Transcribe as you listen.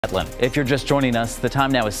If you're just joining us, the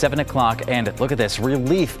time now is 7 o'clock, and look at this,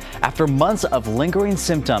 relief after months of lingering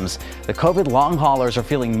symptoms. The COVID long haulers are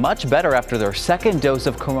feeling much better after their second dose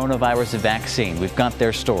of coronavirus vaccine. We've got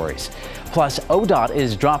their stories. Plus, ODOT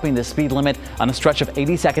is dropping the speed limit on a stretch of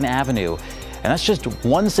 82nd Avenue, and that's just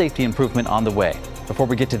one safety improvement on the way. Before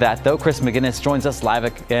we get to that, though, Chris McGinnis joins us live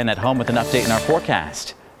again at home with an update in our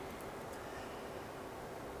forecast.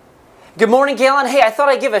 Good morning, Galen. Hey, I thought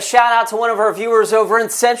I'd give a shout out to one of our viewers over in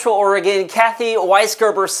Central Oregon, Kathy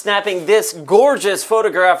Weisgerber, snapping this gorgeous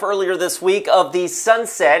photograph earlier this week of the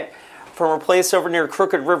sunset from her place over near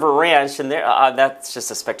Crooked River Ranch, and that's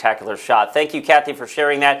just a spectacular shot. Thank you, Kathy, for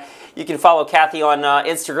sharing that. You can follow Kathy on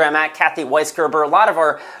Instagram at Kathy Weisgerber. A lot of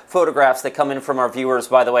our photographs that come in from our viewers,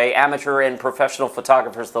 by the way, amateur and professional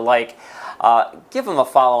photographers alike, give them a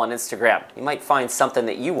follow on Instagram. You might find something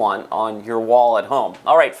that you want on your wall at home.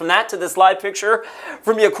 All right, from that to this live picture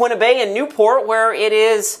from Yaquina Bay in Newport, where it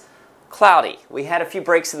is cloudy. We had a few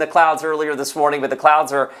breaks in the clouds earlier this morning, but the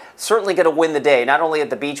clouds are certainly going to win the day, not only at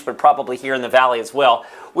the beach, but probably here in the valley as well.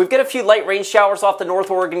 We've got a few light rain showers off the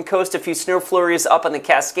North Oregon coast, a few snow flurries up in the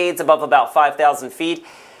Cascades above about 5,000 feet.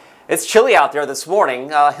 It's chilly out there this morning.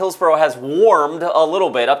 Hillsboro has warmed a little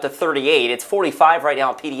bit, up to 38. It's 45 right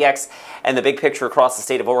now at PDX, and the big picture across the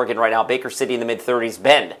state of Oregon right now, Baker City in the mid-30s,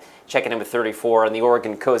 Bend checking in with 34, and the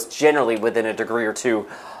Oregon coast generally within a degree or two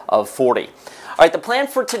of 40. All right, the plan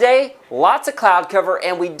for today, lots of cloud cover,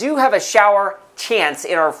 and we do have a shower chance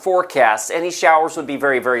in our forecast. Any showers would be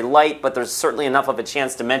very, very light, but there's certainly enough of a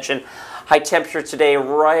chance to mention. High temperature today,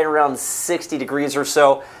 right around 60 degrees or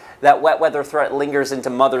so. That wet weather threat lingers into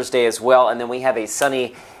Mother's Day as well, and then we have a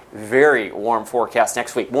sunny, very warm forecast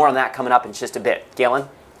next week. More on that coming up in just a bit. Galen?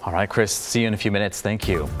 All right, Chris, see you in a few minutes. Thank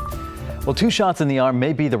you. Well, 2 shots in the arm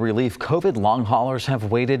may be the relief COVID long haulers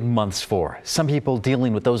have waited months for. Some people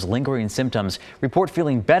dealing with those lingering symptoms report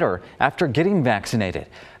feeling better after getting vaccinated.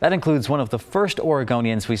 That includes one of the first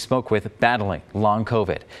Oregonians we spoke with battling long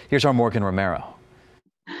COVID. Here's our Morgan Romero.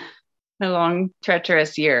 A long,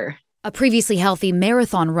 treacherous year. A previously healthy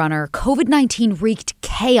marathon runner, COVID-19 wreaked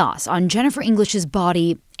chaos on Jennifer English's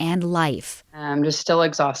body and life. I'm just still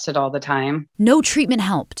exhausted all the time. No treatment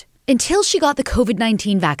helped until she got the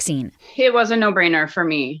COVID-19 vaccine. It was a no-brainer for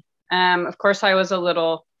me. Of course, I was a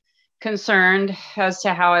little concerned as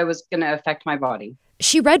to how I was going to affect my body.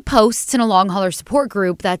 She read posts in a long hauler support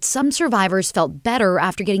group that some survivors felt better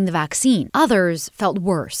after getting the vaccine. Others felt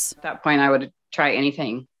worse. At that point, I would try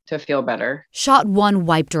anything to feel better. Shot 1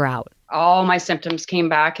 wiped her out. All my symptoms came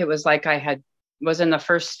back. It was like I was in the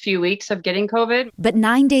first few weeks of getting COVID. But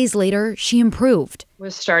 9 days later, she improved.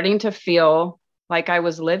 Was starting to feel like I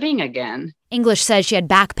was living again. English says she had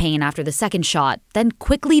back pain after the second shot, then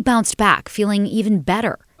quickly bounced back, feeling even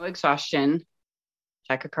better. No exhaustion.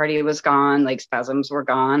 Tachycardia was gone. Leg spasms were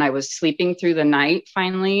gone. I was sleeping through the night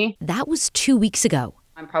finally. That was 2 weeks ago.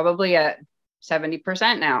 I'm probably at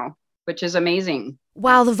 70% now, which is amazing.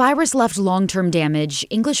 While the virus left long-term damage,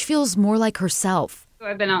 English feels more like herself.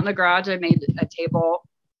 I've been out in the garage. I made a table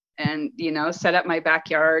and, set up my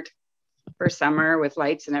backyard for summer with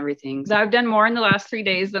lights and everything. So I've done more in the last 3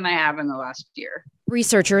 days than I have in the last year.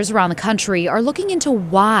 Researchers around the country are looking into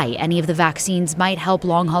why any of the vaccines might help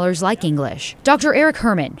long haulers like English. Dr. Eric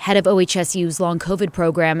Herman, head of OHSU's long COVID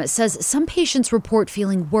program, says some patients report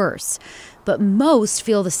feeling worse, but most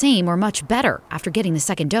feel the same or much better after getting the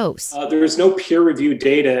second dose. There's no peer-reviewed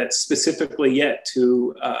data specifically yet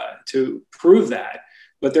to prove that.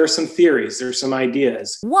 But there are some theories, there are some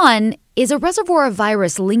ideas. One is a reservoir of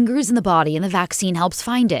virus lingers in the body and the vaccine helps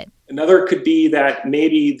find it. Another could be that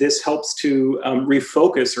maybe this helps to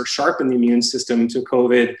refocus or sharpen the immune system to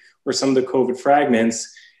COVID or some of the COVID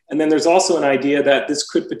fragments. And then there's also an idea that this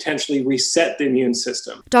could potentially reset the immune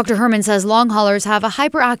system. Dr. Herman says long haulers have a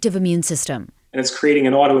hyperactive immune system. And it's creating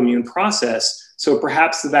an autoimmune process. So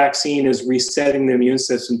perhaps the vaccine is resetting the immune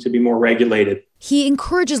system to be more regulated. He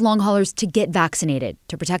encourages long haulers to get vaccinated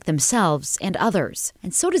to protect themselves and others.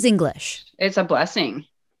 And so does English. It's a blessing.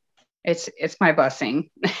 It's my blessing.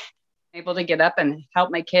 I'm able to get up and help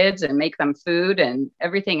my kids and make them food and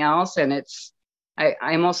everything else. And I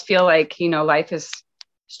almost feel like, life is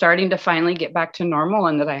starting to finally get back to normal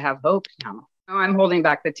and that I have hope now. I'm holding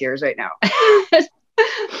back the tears right now.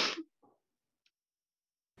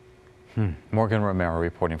 Morgan Romero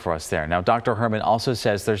reporting for us there. Now, Dr. Herman also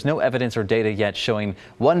says there's no evidence or data yet showing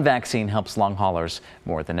one vaccine helps long haulers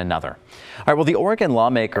more than another. All right, well, the Oregon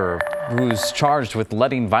lawmaker who's charged with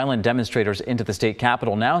letting violent demonstrators into the state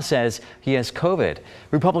capitol now says he has COVID.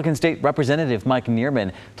 Republican State Representative Mike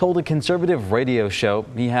Neerman told a conservative radio show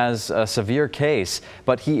he has a severe case,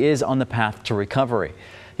 but he is on the path to recovery.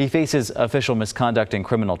 He He faces official misconduct and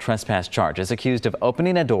criminal trespass charges, accused of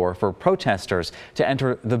opening a door for protesters to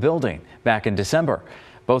enter the building back in December.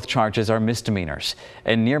 Both charges are misdemeanors,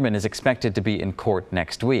 and Neerman is expected to be in court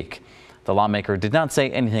next week. The lawmaker did not say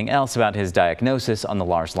anything else about his diagnosis on the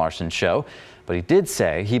Lars Larson show, but he did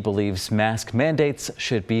say he believes mask mandates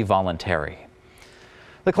should be voluntary.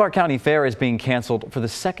 The Clark County Fair is being canceled for the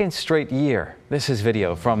second straight year. This is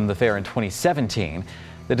video from the fair in 2017.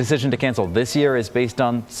 The decision to cancel this year is based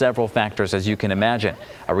on several factors, as you can imagine.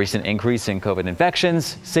 A recent increase in COVID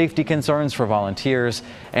infections, safety concerns for volunteers,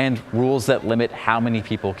 and rules that limit how many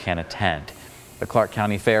people can attend. The Clark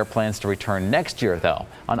County Fair plans to return next year, though,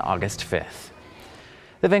 on August 5th.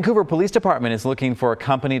 The Vancouver Police Department is looking for a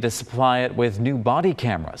company to supply it with new body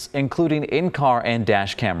cameras, including in-car and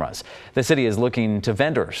dash cameras. The city is looking to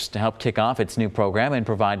vendors to help kick off its new program and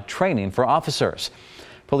provide training for officers.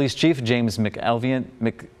 Police Chief James McElvain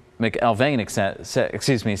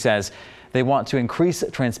says they want to increase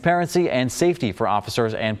transparency and safety for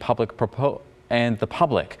officers and the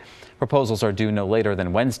public. Proposals are due no later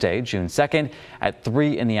than Wednesday, June 2nd at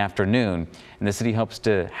 3 in the afternoon, and the city hopes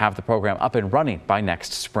to have the program up and running by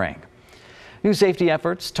next spring. New safety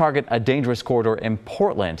efforts target a dangerous corridor in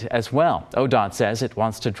Portland as well. ODOT says it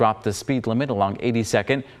wants to drop the speed limit along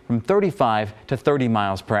 82nd from 35 to 30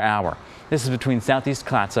 miles per hour. This is between Southeast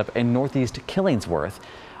Clatsop and Northeast Killingsworth.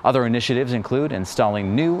 Other initiatives include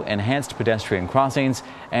installing new enhanced pedestrian crossings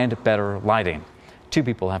and better lighting. 2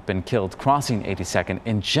 people have been killed crossing 82nd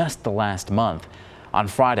in just the last month. On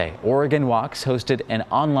Friday, Oregon Walks hosted an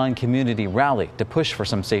online community rally to push for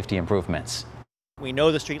some safety improvements. We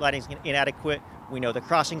know the street lighting is inadequate. We know the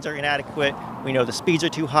crossings are inadequate. We know the speeds are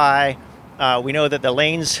too high. We know that the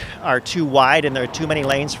lanes are too wide and there are too many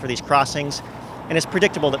lanes for these crossings. And it's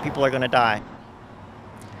predictable that people are going to die.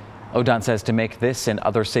 ODOT says to make this and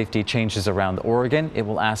other safety changes around Oregon, it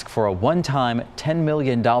will ask for a one-time $10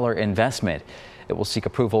 million investment. It will seek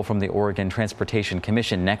approval from the Oregon Transportation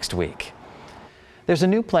Commission next week. There's a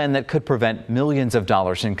new plan that could prevent millions of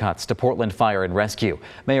dollars in cuts to Portland Fire and Rescue.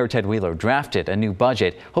 Mayor Ted Wheeler drafted a new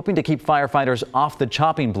budget, hoping to keep firefighters off the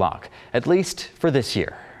chopping block, at least for this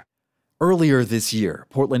year. Earlier this year,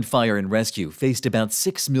 Portland Fire and Rescue faced about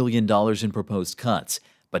 $6 million in proposed cuts.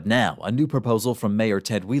 But now, a new proposal from Mayor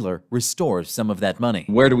Ted Wheeler restores some of that money.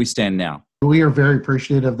 Where do we stand now? We are very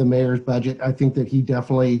appreciative of the mayor's budget. I think that he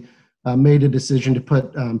definitely made a decision to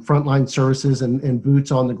put frontline services and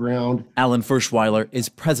boots on the ground. Alan Ferschweiler is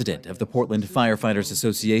president of the Portland Firefighters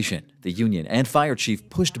Association. The union and fire chief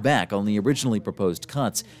pushed back on the originally proposed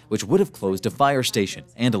cuts, which would have closed a fire station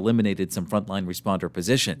and eliminated some frontline responder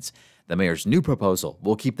positions. The mayor's new proposal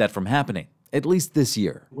will keep that from happening, at least this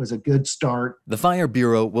year. It was a good start. The Fire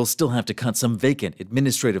Bureau will still have to cut some vacant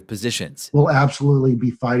administrative positions. We'll absolutely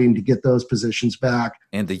be fighting to get those positions back.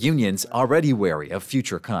 And the union's already wary of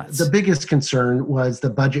future cuts. The biggest concern was the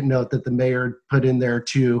budget note that the mayor put in there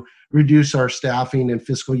to reduce our staffing in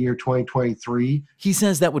fiscal year 2023. He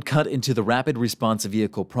says that would cut into the Rapid Response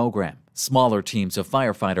Vehicle program, smaller teams of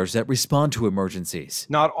firefighters that respond to emergencies.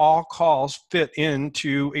 Not all calls fit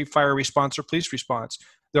into a fire response or police response.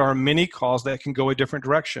 There are many calls that can go a different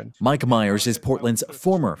direction. Mike Myers is Portland's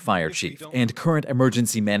former fire chief and current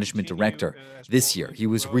emergency management director. This year, he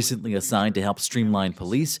was recently assigned to help streamline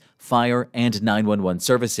police, fire, and 911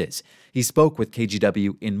 services. He spoke with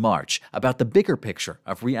KGW in March about the bigger picture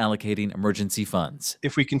of reallocating emergency funds.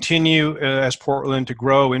 If we continue as Portland to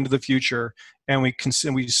grow into the future and we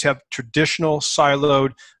just have traditional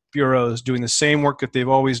siloed bureaus doing the same work that they've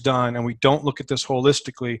always done, and we don't look at this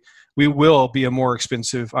holistically, we will be a more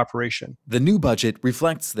expensive operation. The new budget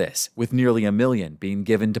reflects this, with nearly $1 million being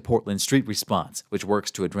given to Portland Street Response, which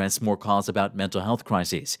works to address more calls about mental health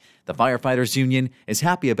crises. The Firefighters Union is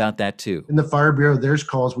happy about that too. In the Fire Bureau, there's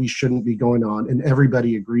calls we shouldn't be going on, and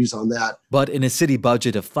everybody agrees on that. But in a city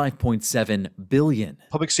budget of $5.7 billion,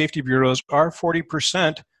 public safety bureaus are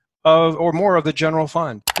 40% or more of the general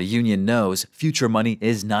fund. The union knows future money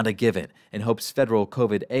is not a given and hopes federal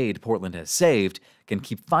COVID aid Portland has saved can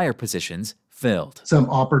keep fire positions filled. Some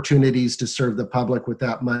opportunities to serve the public with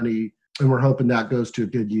that money, and we're hoping that goes to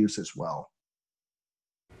good use as well.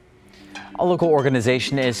 A local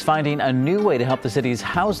organization is finding a new way to help the city's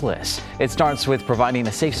houseless. It starts with providing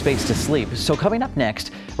a safe space to sleep. So coming up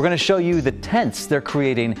next, we're going to show you the tents they're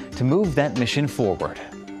creating to move that mission forward.